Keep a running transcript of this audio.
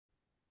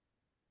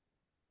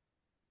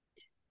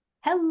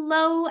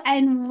Hello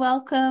and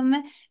welcome.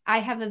 I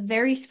have a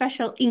very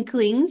special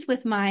Inklings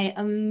with my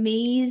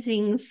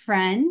amazing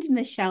friend,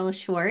 Michelle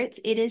Schwartz.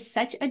 It is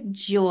such a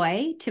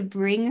joy to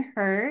bring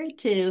her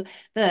to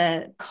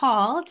the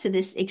call, to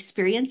this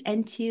experience,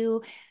 and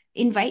to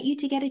invite you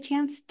to get a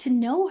chance to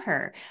know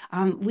her.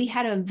 We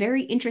had a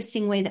very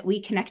interesting way that we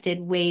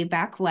connected way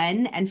back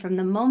when. And from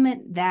the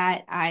moment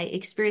that I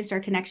experienced our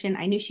connection,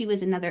 I knew she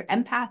was another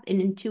empath, an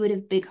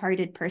intuitive,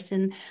 big-hearted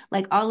person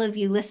like all of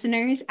you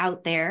listeners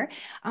out there.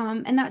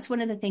 And that's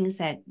one of the things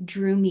that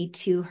drew me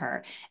to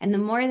her. And the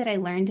more that I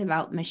learned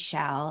about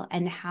Michelle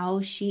and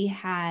how she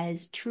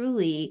has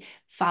truly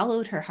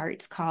followed her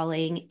heart's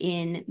calling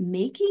in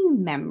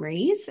making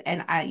memories,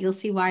 and you'll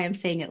see why I'm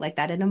saying it like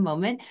that in a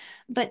moment,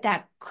 but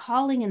that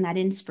calling and that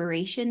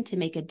inspiration to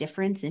make a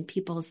difference in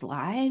people's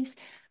lives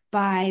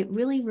by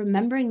really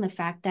remembering the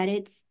fact that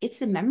it's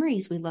the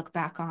memories we look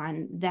back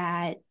on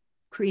that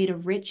create a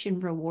rich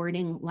and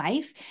rewarding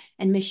life.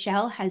 And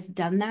Michelle has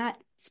done that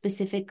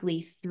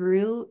specifically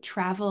through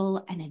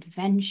travel and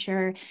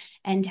adventure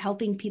and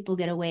helping people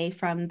get away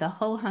from the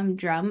ho-hum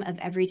drum of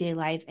everyday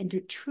life and to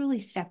truly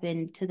step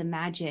into the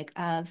magic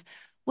of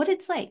what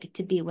it's like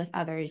to be with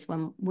others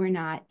when we're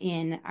not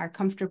in our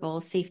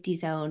comfortable safety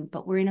zone,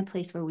 but we're in a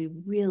place where we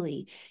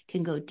really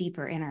can go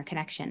deeper in our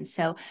connection.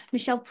 So,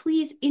 Michelle,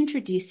 please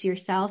introduce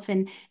yourself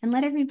and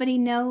let everybody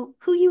know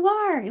who you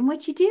are and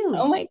what you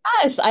Oh do. my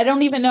gosh, I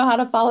don't even know how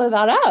to follow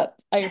that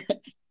up.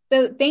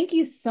 So thank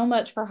you so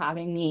much for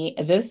having me.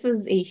 This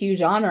is a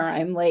huge honor.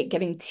 I'm like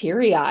getting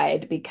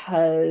teary-eyed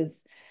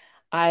because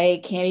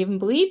I can't even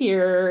believe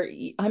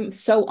I'm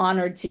so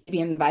honored to be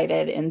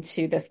invited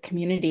into this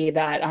community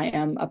that I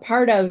am a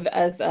part of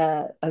as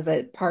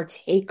a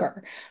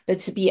partaker. But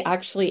to be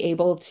actually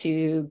able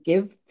to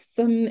give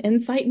some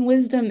insight and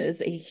wisdom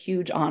is a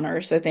huge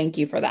honor. So thank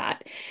you for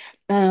that.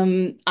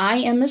 I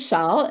am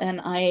Michelle,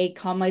 and I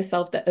call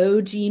myself the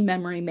OG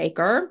memory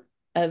maker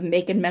of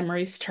Making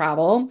Memories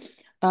Travel.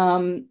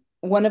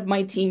 One of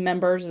my team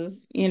members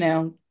is,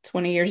 20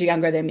 years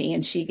younger than me,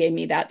 and she gave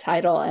me that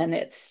title, and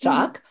it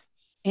stuck.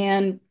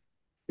 And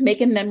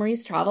Making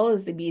Memories Travel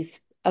is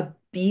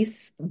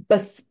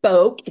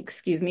bespoke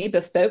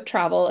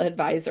travel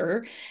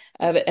advisory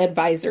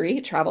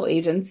travel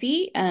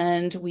agency,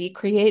 and we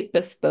create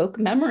bespoke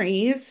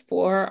memories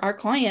for our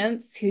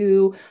clients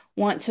who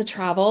want to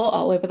travel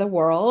all over the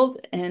world.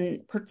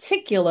 In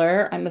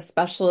particular, I'm a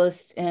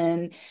specialist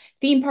in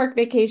theme park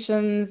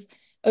vacations,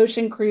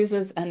 ocean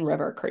cruises, and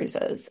river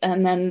cruises.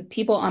 And then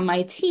people on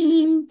my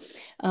team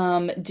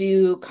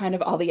do kind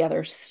of all the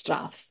other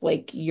stuff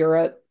like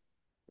Europe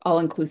all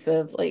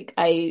inclusive.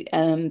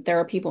 There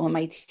are people on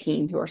my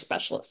team who are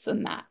specialists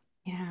in that.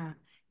 Yeah,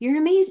 you're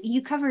amazing.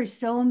 You cover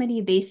so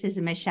many bases,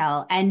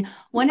 Michelle. And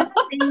one of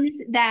the things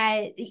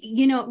that,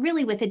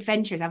 really with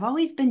adventures, I've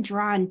always been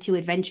drawn to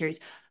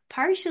adventures.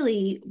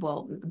 Partially,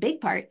 well, a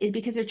big part is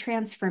because they're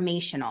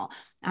transformational.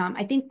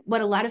 I think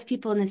what a lot of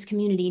people in this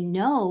community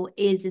know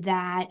is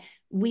that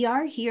we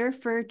are here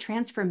for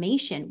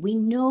transformation. We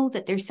know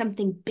that there's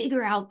something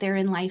bigger out there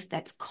in life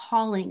that's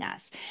calling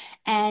us.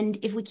 And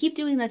if we keep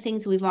doing the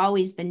things we've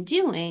always been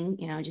doing,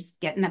 just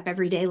getting up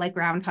every day like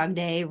Groundhog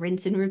Day,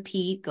 rinse and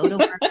repeat, go to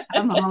work,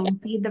 come home,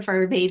 feed the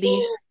fur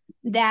babies,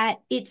 that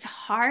it's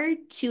hard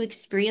to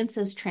experience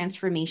those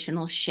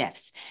transformational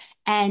shifts.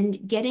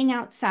 And getting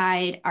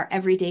outside our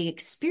everyday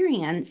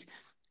experience,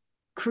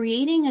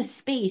 creating a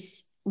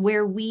space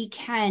where we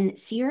can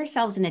see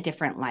ourselves in a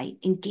different light,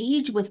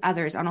 engage with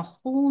others on a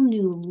whole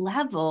new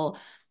level,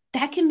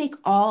 that can make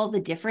all the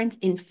difference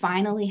in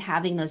finally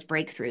having those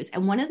breakthroughs.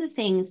 And one of the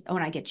things,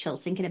 when I get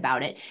chills thinking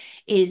about it,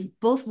 is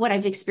both what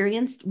I've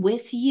experienced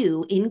with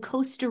you in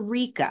Costa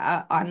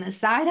Rica on the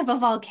side of a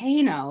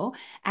volcano,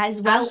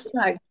 as well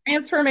Hashtag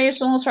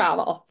transformational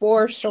travel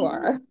for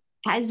sure.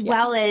 as Yeah.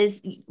 well as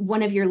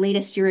one of your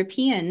latest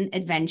European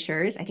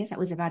adventures. I guess that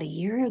was about a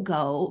year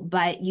ago,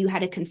 but you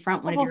had to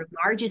confront one of Oh, your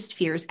largest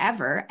fears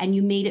ever and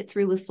you made it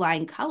through with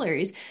flying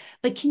colors.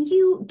 But can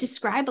you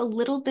describe a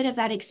little bit of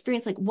that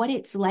experience, like what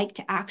it's like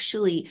to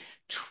actually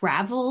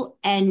travel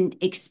and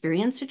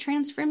experience a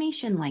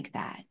transformation like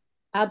that?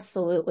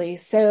 absolutely.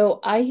 So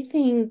I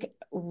think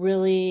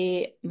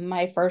really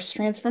my first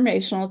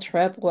transformational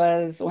trip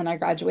was when I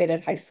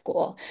graduated high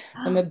school.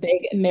 I'm a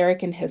big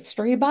American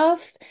history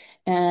buff.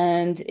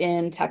 And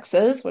in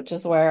Texas, which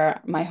is where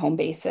my home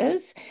base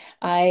is,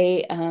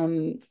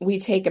 we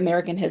take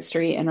American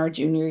history in our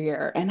junior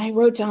year. And I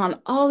wrote down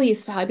all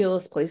these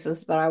fabulous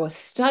places that I was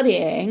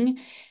studying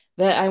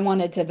that I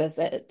wanted to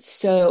visit.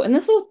 So, and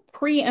this was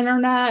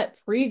pre-internet,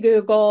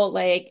 pre-Google,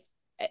 like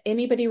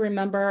anybody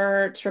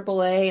remember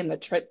AAA and the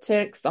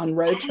triptychs on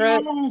road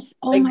trips? Yes.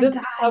 Oh Like my this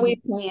is how God. we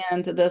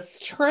planned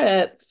this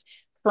trip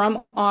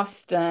from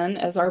Austin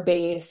as our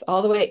base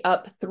all the way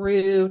up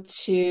through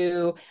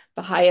to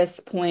the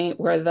highest point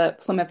where the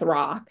Plymouth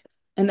Rock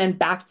and then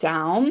back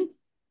down.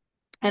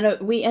 And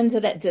we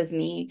ended at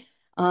Disney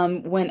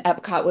when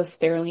Epcot was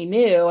fairly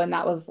new. And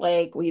that was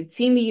like we'd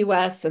seen the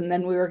US and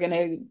then we were going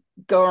to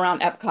go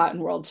around Epcot and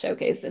World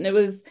Showcase. And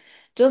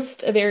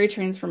just a very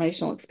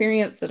transformational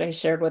experience that I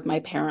shared with my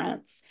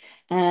parents.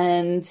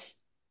 And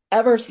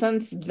ever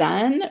since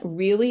then,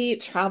 really,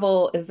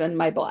 travel is in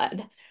my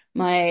blood.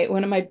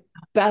 One of my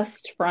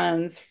best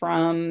friends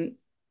from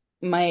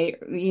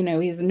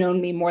he's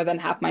known me more than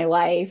half my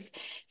life,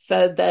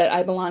 said that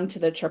I belong to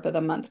the Trip of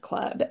the Month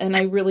Club. And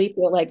I really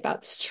feel like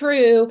that's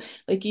true.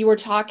 Like you were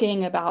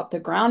talking about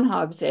the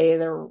Groundhog Day,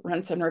 the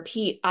rinse and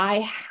repeat.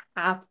 I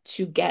have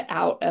to get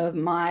out of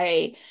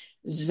my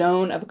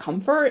zone of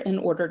comfort in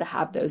order to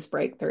have those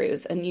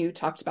breakthroughs. And you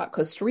talked about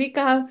Costa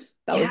Rica.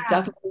 That was Yeah.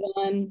 definitely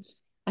one.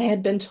 I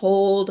had been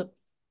told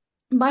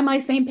by my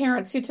same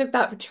parents who took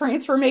that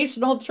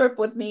transformational trip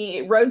with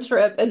me, road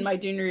trip in my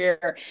junior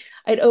year.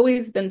 I'd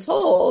always been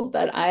told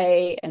that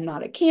I am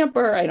not a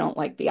camper. I don't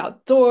like the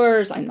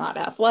outdoors. I'm not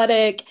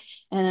athletic.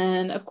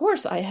 And of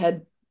course,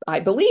 I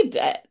believed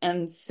it.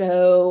 And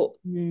so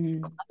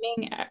Mm.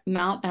 climbing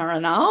Mount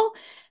Arenal,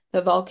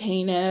 the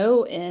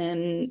volcano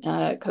in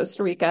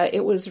Costa Rica,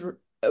 it was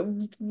a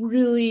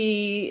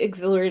really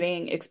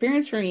exhilarating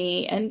experience for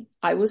me. And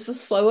I was the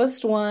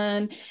slowest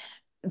one.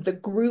 The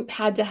group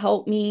had to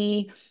help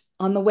me.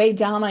 On the way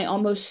down, I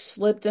almost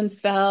slipped and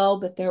fell,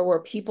 but there were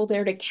people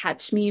there to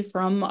catch me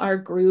from our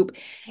group.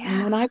 And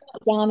Yeah. when I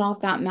got down off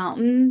that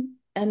mountain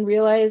and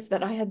realized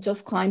that I had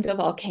just climbed a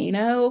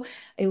volcano,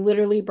 I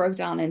literally broke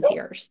down in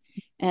tears.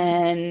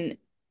 And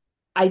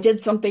I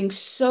did something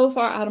so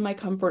far out of my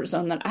comfort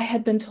zone that I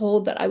had been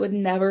told that I would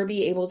never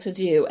be able to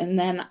do. And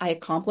then I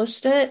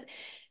accomplished it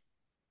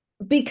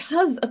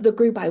because of the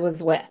group I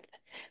was with.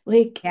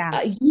 Like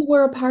Yeah. you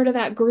were a part of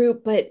that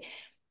group, but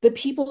the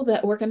people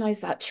that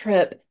organized that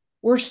trip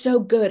were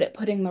so good at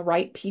putting the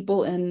right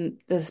people in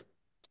this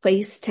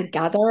place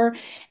together.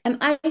 And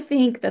I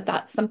think that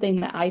that's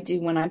something that I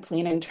do when I'm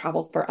planning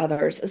travel for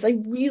others, is I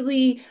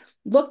really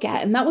look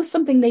at, and that was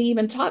something they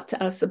even talked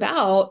to us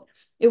about.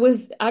 It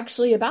was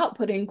actually about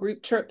putting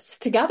group trips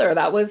together.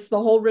 That was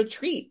the whole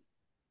retreat,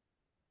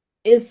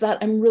 is that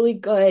I'm really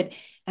good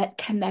at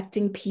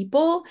connecting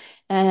people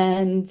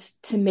and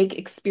to make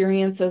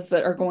experiences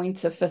that are going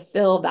to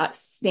fulfill that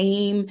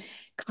same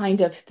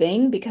kind of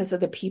thing because of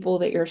the people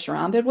that you're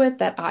surrounded with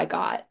that I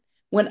got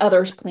when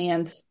others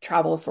planned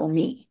travel for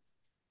me.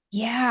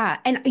 Yeah,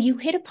 and you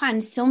hit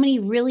upon so many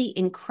really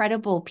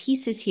incredible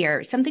pieces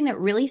here. Something that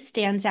really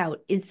stands out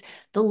is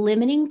the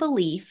limiting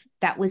belief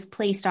that was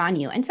placed on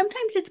you. And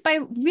sometimes it's by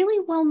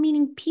really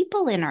well-meaning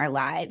people in our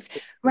lives,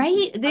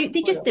 right? They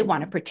Absolutely.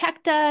 want to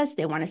protect us,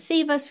 they want to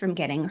save us from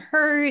getting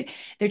hurt.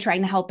 They're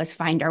trying to help us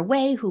find our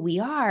way, who we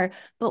are.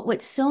 But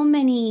what so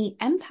many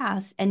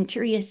empaths and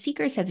curious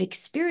seekers have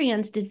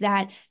experienced is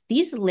that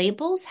these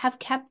labels have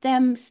kept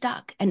them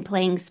stuck and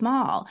playing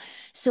small.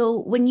 So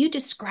when you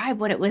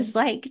describe what it was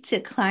like to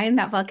climb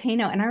that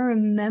volcano, and I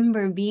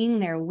remember being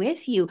there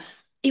with you,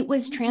 it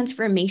was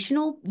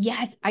transformational.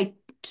 Yes, I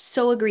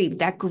so agree.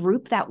 That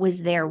group that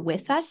was there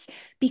with us,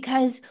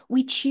 because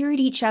we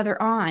cheered each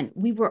other on.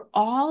 We were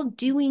all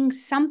doing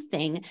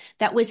something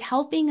that was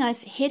helping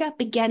us hit up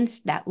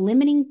against that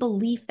limiting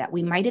belief that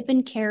we might have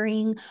been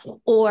carrying,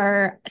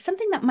 or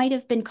something that might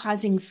have been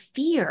causing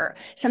fear,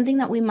 something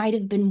that we might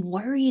have been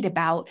worried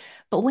about.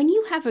 But when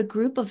you have a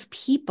group of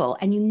people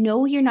and you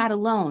know you're not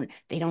alone,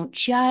 they don't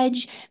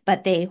judge,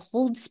 but they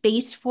hold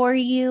space for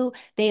you.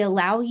 They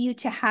allow you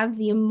to have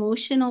the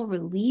emotional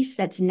release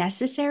that's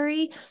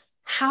necessary.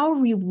 How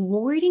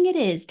rewarding it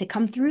is to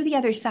come through the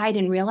other side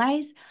and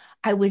realize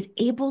I was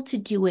able to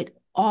do it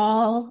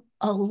all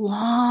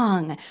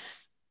along.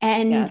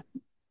 And Yes.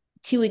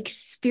 to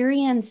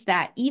experience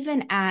that,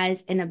 even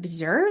as an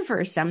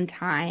observer,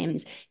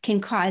 sometimes can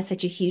cause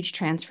such a huge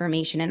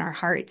transformation in our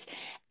hearts.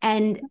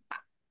 And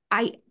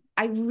I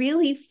I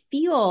really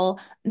feel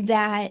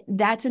that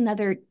that's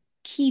another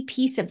key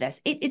piece of this.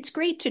 It's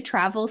great to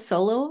travel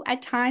solo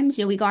at times.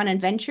 We go on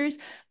adventures,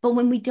 but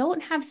when we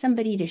don't have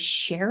somebody to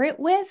share it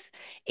with,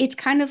 it's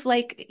kind of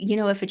like,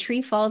 if a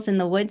tree falls in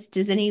the woods,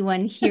 does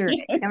anyone hear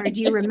it? Or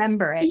do you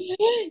remember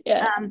it?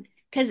 Yeah.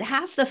 Because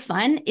half the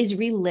fun is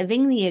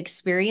reliving the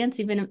experience,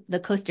 even the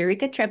Costa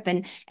Rica trip,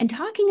 and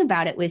talking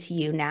about it with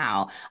you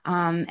now,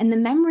 and the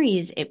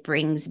memories it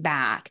brings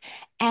back.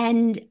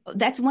 And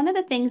that's one of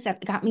the things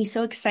that got me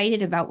so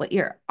excited about what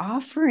you're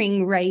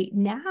offering right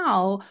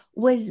now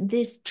was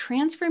this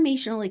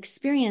transformational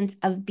experience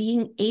of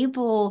being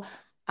able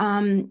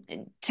um,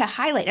 to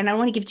highlight. And I don't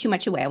want to give too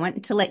much away. I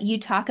want to let you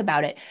talk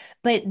about it,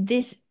 but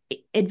this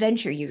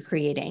adventure you're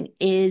creating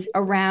is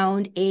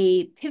around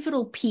a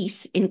pivotal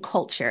piece in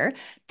culture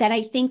that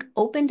I think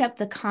opened up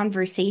the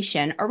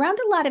conversation around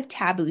a lot of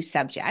taboo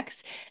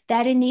subjects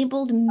that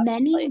enabled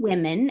many Like,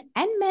 women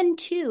and men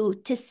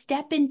too to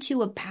step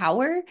into a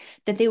power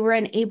that they were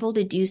unable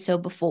to do so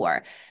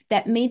before,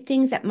 that made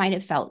things that might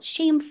have felt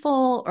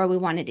shameful or we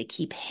wanted to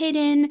keep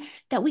hidden,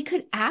 that we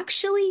could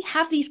actually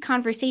have these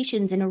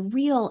conversations in a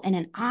real and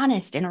an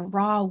honest and a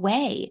raw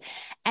way.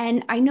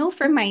 And I know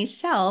for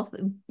myself,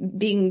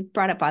 being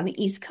brought up on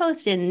the East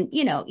Coast, and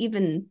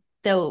even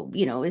though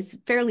it was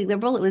fairly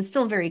liberal, it was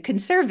still very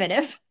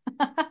conservative.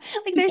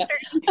 Like there's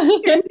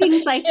certain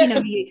things like,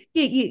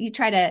 you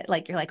try to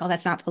like, you're like, oh,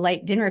 that's not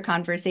polite dinner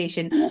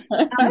conversation.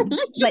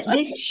 But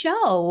this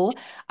show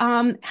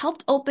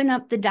helped open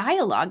up the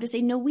dialogue to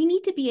say, no, we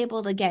need to be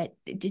able to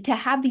to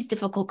have these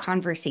difficult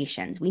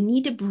conversations. We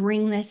need to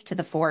bring this to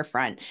the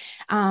forefront.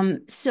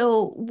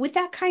 So with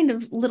that kind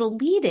of little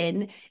lead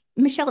in,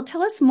 Michelle,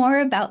 tell us more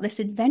about this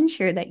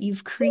adventure that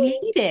you've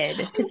created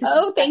because this is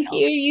Oh, thank you. special.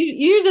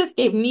 You just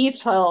gave me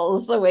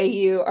chills the way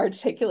you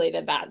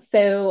articulated that.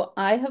 So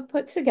I have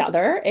put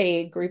together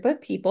a group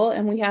of people,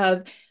 and we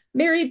have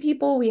married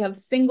people, we have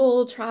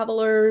single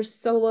travelers,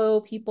 solo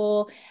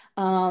people,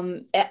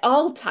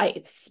 all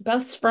types,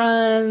 best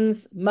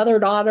friends, mother,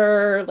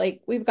 daughter,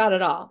 like we've got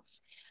it all.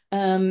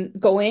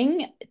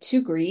 Going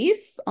to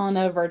Greece on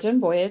a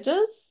Virgin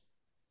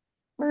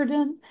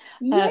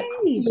Yay.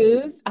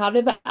 cruise out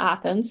of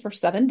Athens for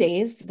 7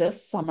 days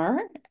this summer.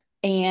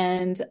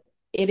 And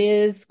it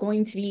is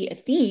going to be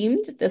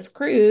themed, this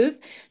cruise,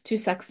 to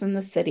Sex and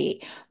the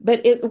City.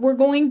 But we're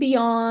going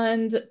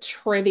beyond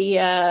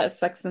trivia,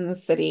 Sex and the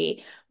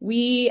City.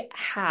 We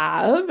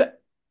have,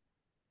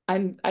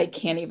 I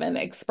can't even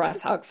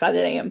express how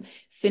excited I am.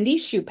 Cindy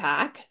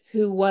Shupak,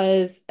 who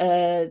was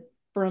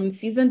from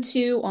season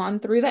 2 on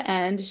through the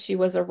end, she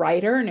was a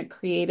writer and a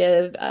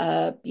creative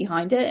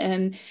behind it,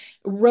 and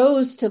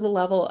rose to the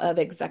level of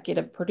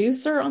executive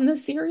producer on the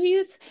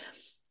series.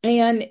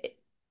 And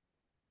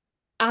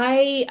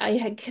I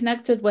had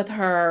connected with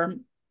her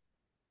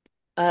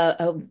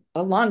a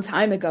long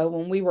time ago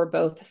when we were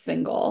both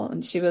single,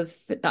 and she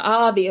was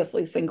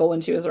obviously single when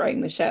she was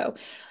writing the show.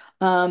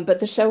 But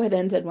the show had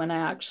ended when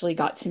I actually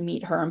got to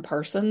meet her in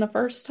person the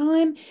first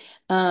time.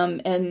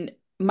 And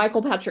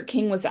Michael Patrick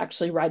King was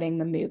actually writing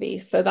the movie.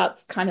 So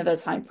that's kind of the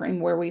time frame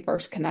where we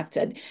first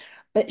connected.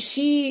 But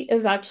she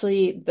is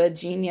actually the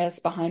genius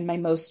behind my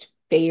most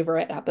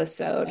favorite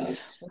episode,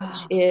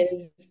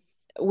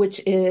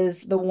 which Oh,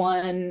 is the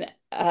one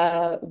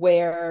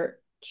where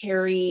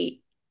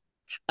Carrie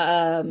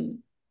um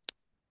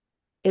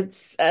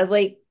it's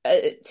like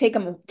take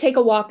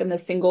a walk in the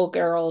single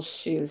gal's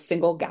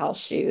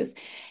shoes,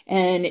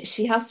 and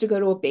she has to go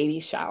to a baby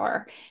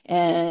shower,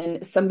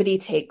 and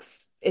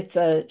it's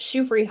a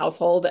shoe-free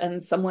household,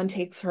 and someone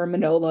takes her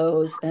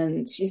Manolos,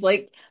 and she's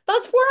like,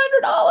 "That's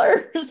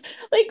 $400."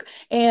 Like,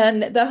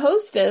 and the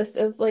hostess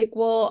is like,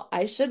 "Well,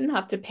 I shouldn't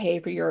have to pay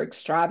for your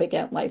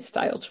extravagant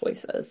lifestyle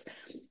choices."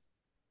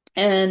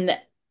 And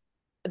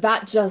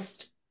that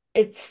just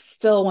it's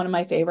still one of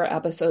my favorite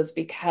episodes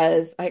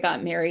because I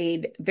got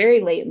married very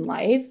late in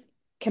life,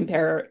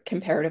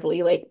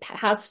 comparatively, like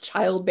past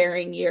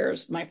childbearing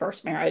years, my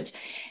first marriage.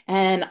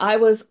 And I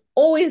was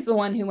always the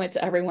one who went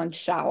to everyone's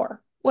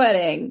shower,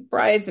 wedding,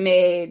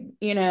 bridesmaid,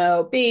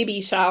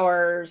 baby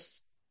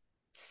showers,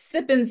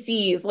 sip and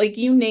seas, like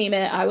you name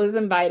it. I was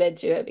invited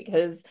to it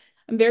because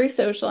I'm very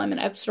social, I'm an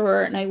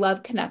extrovert, and I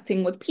love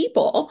connecting with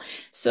people.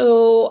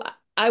 So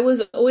I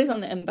was always on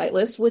the invite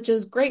list, which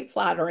is great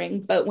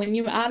flattering. But when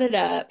you added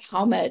up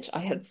how much I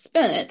had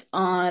spent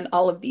on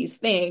all of these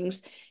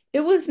things,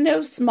 it was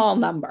no small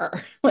number,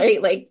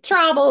 right? Like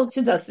travel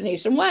to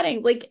destination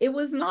wedding, like it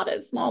was not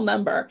a small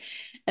number.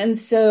 And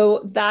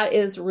so that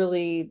is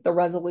really the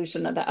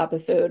resolution of the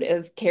episode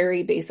is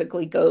Carrie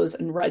basically goes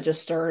and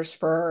registers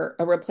for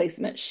a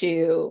replacement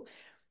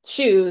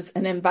shoes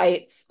and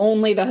invites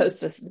only the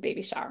hostess of the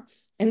baby shower.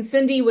 And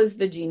Cindy was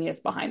the genius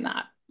behind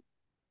that.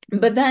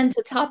 But then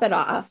to top it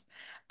off,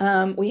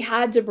 we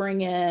had to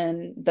bring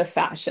in the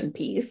fashion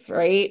piece,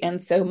 right?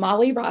 And so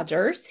Molly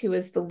Rogers, who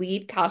is the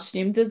lead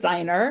costume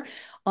designer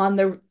on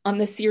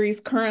the series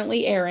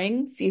currently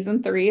airing,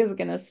 season 3 is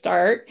going to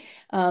start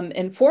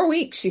in 4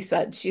 weeks. She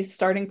said she's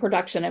starting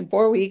production in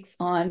 4 weeks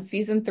on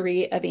season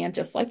 3 of And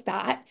Just Like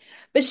That.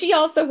 But she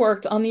also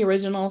worked on the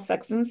original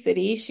Sex and the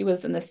City. She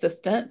was an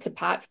assistant to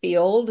Pat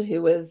Field,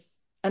 who was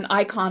an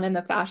icon in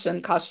the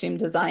fashion costume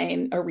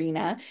design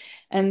arena.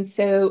 And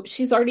so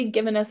she's already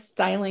given us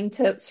styling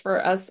tips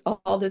for us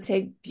all to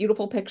take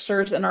beautiful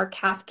pictures in our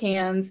calf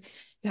cans.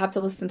 You have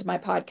to listen to my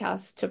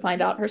podcast to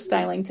find out her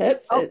styling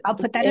tips. oh, I'll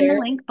put that in the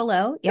link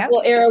below. It Yep.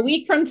 will air a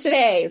week from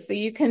today. So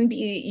you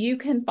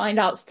can find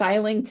out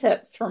styling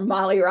tips from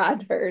Molly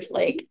Rogers.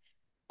 Like,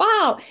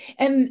 wow.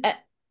 And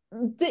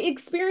the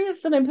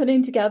experience that I'm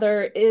putting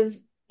together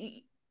is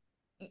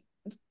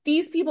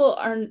these people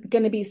aren't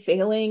going to be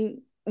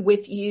sailing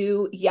with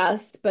you,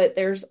 yes, but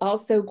there's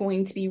also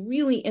going to be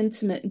really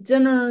intimate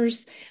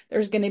dinners.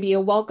 There's going to be a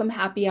welcome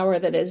happy hour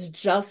that is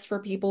just for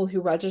people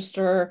who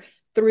register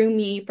through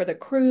me for the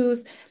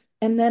cruise.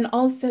 And then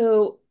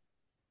also,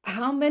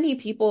 how many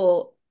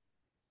people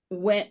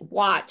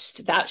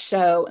watched that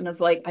show and is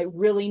like, I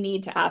really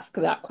need to ask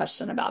that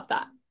question about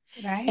that.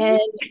 Right.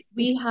 And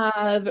we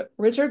have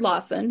Richard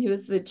Lawson, who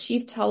is the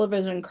chief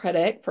television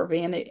critic for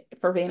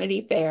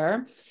Vanity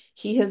Fair.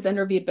 He has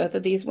interviewed both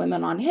of these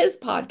women on his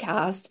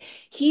podcast.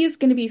 He's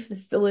going to be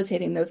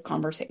facilitating those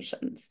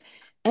conversations.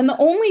 And the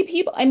only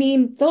people, I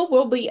mean, there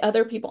will be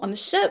other people on the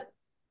ship,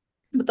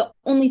 but the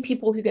only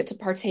people who get to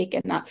partake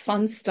in that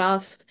fun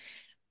stuff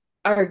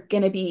are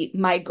going to be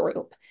my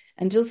group.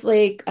 And just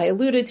like I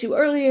alluded to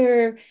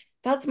earlier,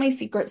 that's my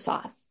secret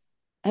sauce.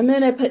 I'm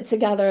going to put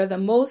together the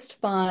most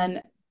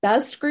fun,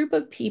 best group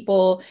of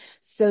people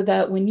so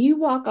that when you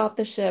walk off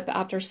the ship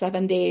after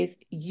 7 days,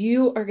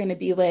 you are going to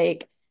be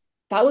like,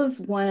 that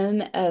was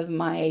one of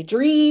my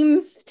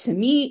dreams to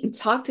meet and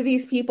talk to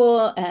these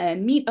people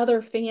and meet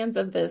other fans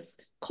of this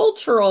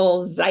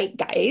cultural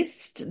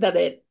zeitgeist that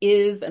it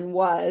is and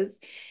was.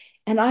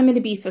 And I'm going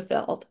to be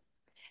fulfilled.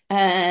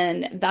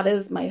 And that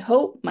is my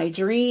hope, my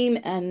dream,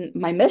 and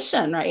my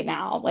mission right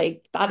now.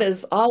 Like, that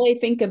is all I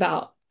think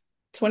about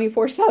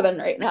 24/7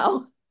 right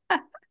now.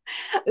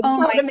 It's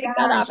Oh how my to make that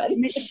gosh, happen.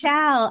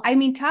 Michelle. I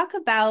mean, talk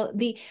about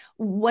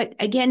what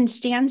again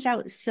stands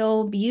out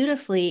so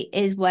beautifully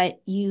is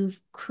what you've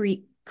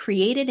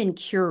created and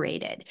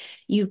curated.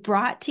 You've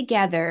brought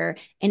together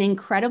an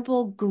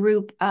incredible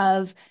group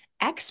of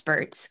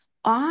experts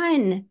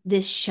on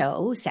this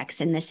show,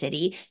 Sex and the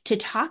City, to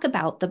talk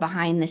about the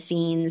behind the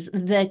scenes,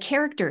 the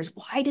characters.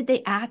 Why did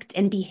they act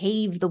and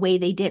behave the way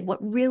they did? What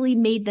really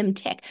made them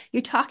tick?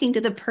 You're talking to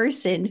the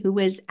person who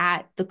was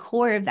at the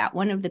core of that,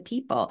 one of the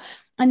people.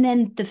 And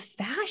then the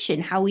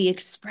fashion, how we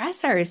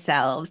express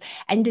ourselves,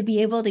 and to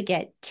be able to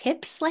get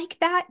tips like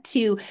that,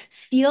 to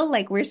feel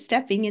like we're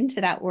stepping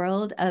into that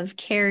world of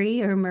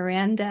Carrie or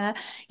Miranda,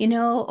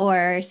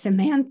 or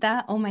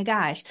Samantha. Oh my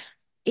gosh.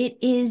 It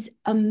is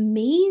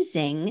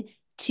amazing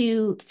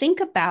to think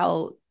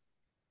about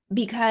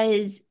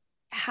because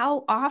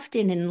how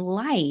often in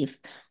life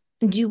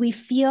do we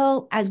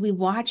feel as we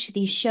watch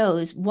these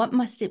shows, what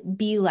must it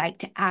be like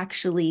to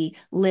actually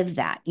live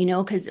that?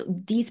 Because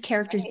these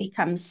characters Right.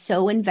 become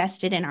so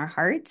invested in our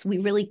hearts. We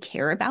really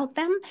care about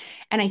them.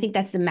 And I think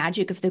that's the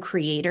magic of the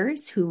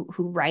creators who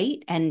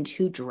write and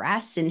who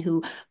dress and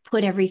who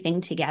put everything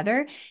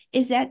together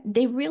is that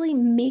they really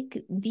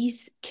make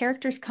these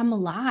characters come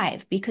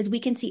alive because we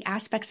can see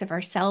aspects of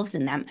ourselves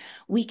in them.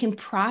 We can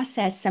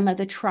process some of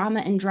the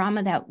trauma and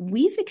drama that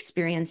we've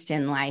experienced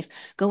in life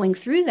going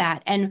through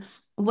that. And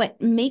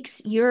what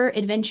makes your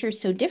adventure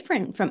so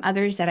different from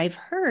others that I've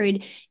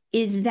heard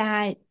is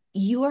that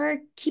you're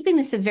keeping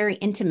this a very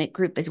intimate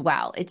group as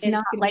well. It's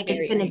not It's going to be like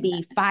it's very going to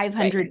intimate. be Right.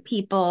 500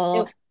 people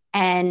Nope.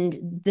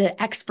 and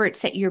the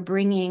experts that you're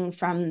bringing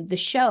from the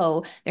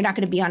show, they're not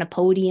going to be on a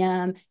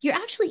podium. You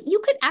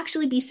could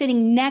actually be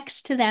sitting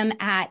next to them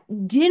at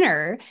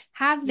dinner,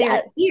 have their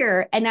Yes.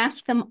 ear, and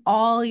ask them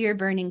all your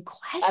burning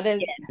That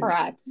is questions.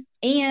 correct.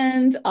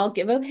 And I'll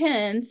give a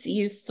hint.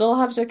 You still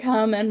have to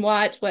come and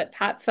watch what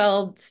Pat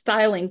Feld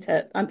styling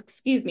tip,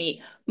 excuse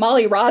me,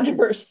 Molly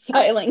Rogers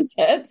styling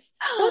tips.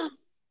 Whoops.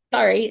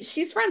 Sorry.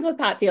 She's friends with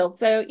Pat Field.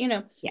 So,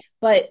 Yeah.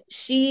 but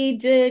she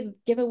did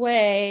give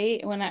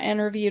away when I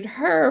interviewed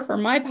her for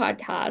my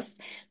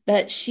podcast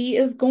that she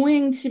is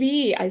going to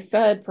be, I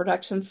said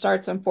production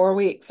starts in 4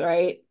 weeks,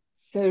 right?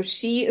 So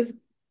she has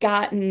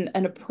gotten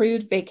an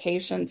approved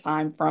vacation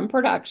time from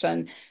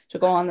production to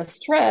go on this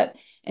trip.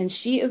 And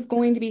she is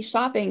going to be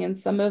shopping in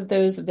some of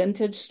those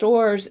vintage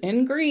stores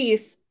in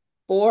Greece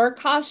for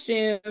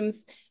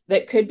costumes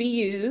that could be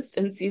used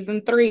in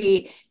season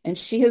 3. And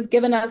she has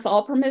given us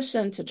all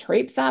permission to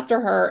traipse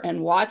after her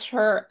and watch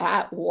her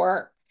at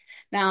work.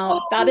 Now,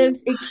 that Oh, is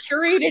a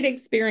curated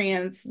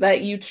experience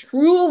that you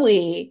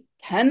truly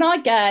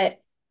cannot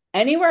get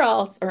anywhere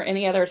else or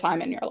any other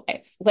time in your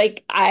life.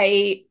 Like,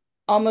 I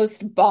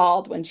almost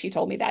bawled when she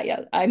told me that.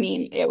 Yeah, I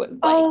mean, it was like,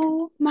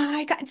 oh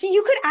my God. So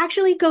you could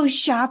actually go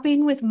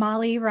shopping with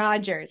Molly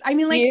Rogers. I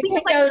mean, like, you think can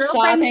of like go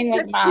girlfriends shopping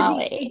with trip to the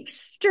Molly,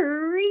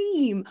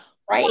 extreme.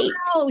 right?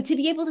 Wow. To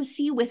be able to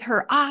see with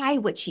her eye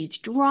what she's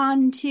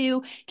drawn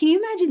to. Can you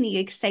imagine the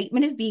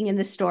excitement of being in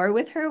the store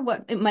with her?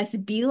 What it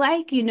must be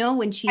like,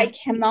 when I she's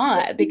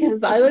cannot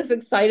because I was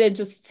excited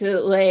just to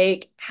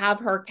like have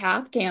her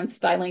Kafka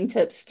styling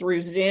tips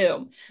through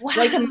Zoom.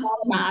 So I cannot wow.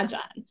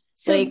 imagine.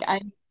 So Like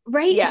I'm,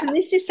 right. yeah, So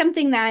this is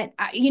something that,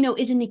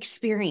 is an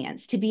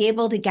experience to be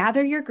able to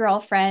gather your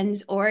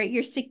girlfriends or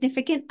your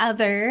significant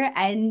other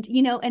and,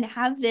 and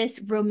have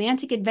this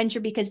romantic adventure.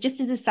 Because just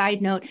as a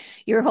side note,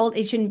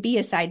 it shouldn't be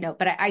a side note,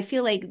 but I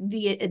feel like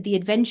the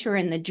adventure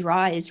and the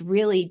draw is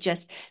really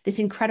just this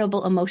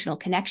incredible emotional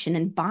connection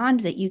and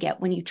bond that you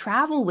get when you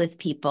travel with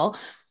people.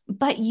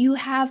 But you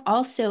have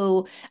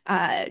also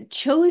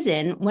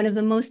chosen one of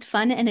the most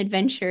fun and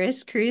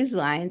adventurous cruise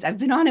lines. I've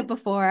been on it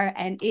before,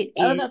 and it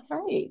oh, is that's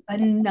right.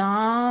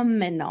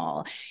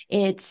 phenomenal.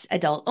 It's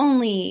adult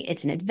only,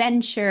 it's an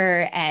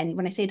adventure. And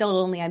when I say adult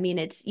only, I mean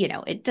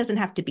it doesn't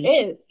have to be It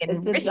cheap is. It's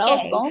and adults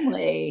risque,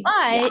 only.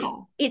 Yeah. but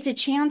it's a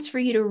chance for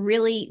you to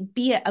really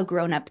be a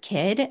grown-up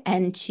kid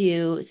and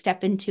to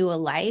step into a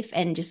life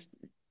and just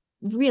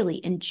really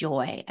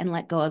enjoy and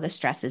let go of the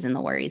stresses and the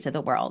worries of the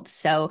world.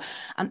 So,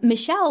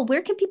 Michelle,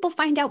 where can people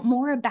find out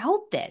more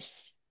about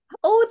this?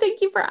 Oh,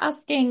 thank you for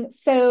asking.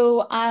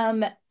 So,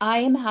 I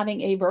am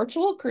having a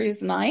virtual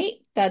cruise night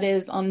that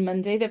is on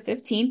Monday the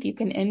 15th. You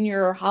can end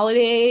your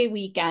holiday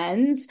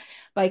weekend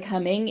by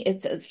coming.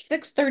 It's at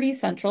 6:30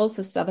 Central,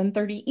 so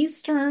 7:30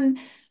 Eastern.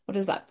 what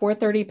is that,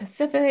 4:30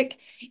 Pacific,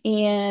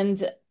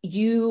 and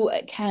you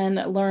can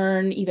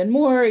learn even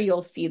more.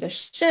 You'll see the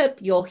ship,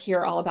 you'll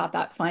hear all about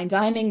that fine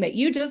dining that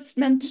you just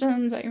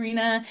mentioned,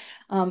 Irina,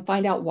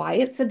 find out why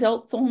it's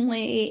adults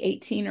only,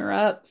 18 or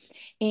up.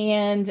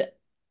 And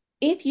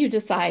if you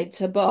decide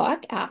to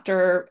book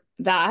after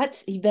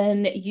that,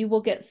 then you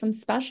will get some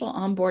special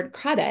onboard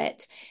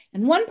credit.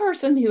 And one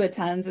person who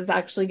attends is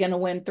actually going to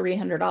win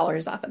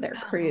 $300 off of their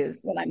Oh,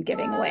 cruise that I'm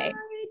giving away. what?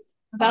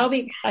 Oh That'll my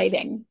be gosh.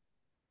 exciting.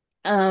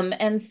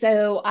 And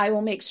so I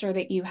will make sure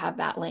that you have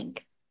that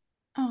link.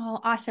 Oh,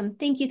 awesome.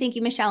 Thank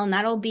you, Michelle. And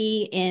that'll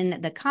be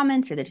in the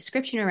comments or the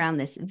description around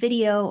this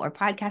video or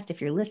podcast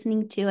if you're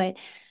listening to it.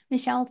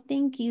 Michelle,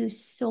 thank you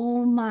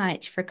so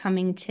much for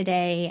coming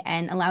today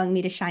and allowing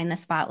me to shine the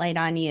spotlight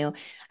on you.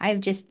 I've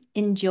just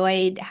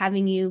enjoyed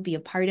having you be a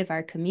part of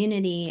our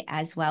community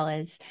as well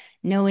as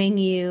knowing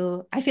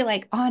you, I feel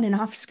like on and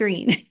off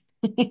screen.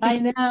 I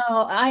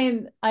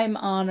know. I'm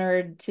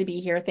honored to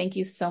be here. Thank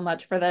you so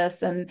much for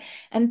this. And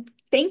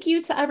thank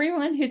you to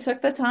everyone who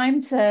took the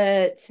time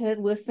to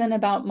listen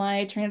about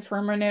my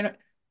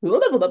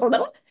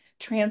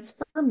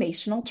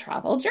transformational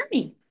travel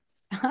journey.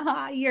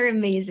 You're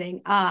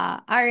amazing.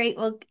 All right.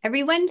 Well,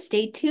 everyone,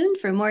 stay tuned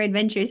for more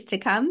adventures to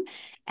come.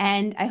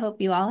 And I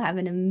hope you all have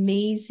an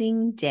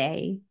amazing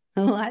day.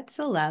 Lots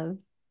of love.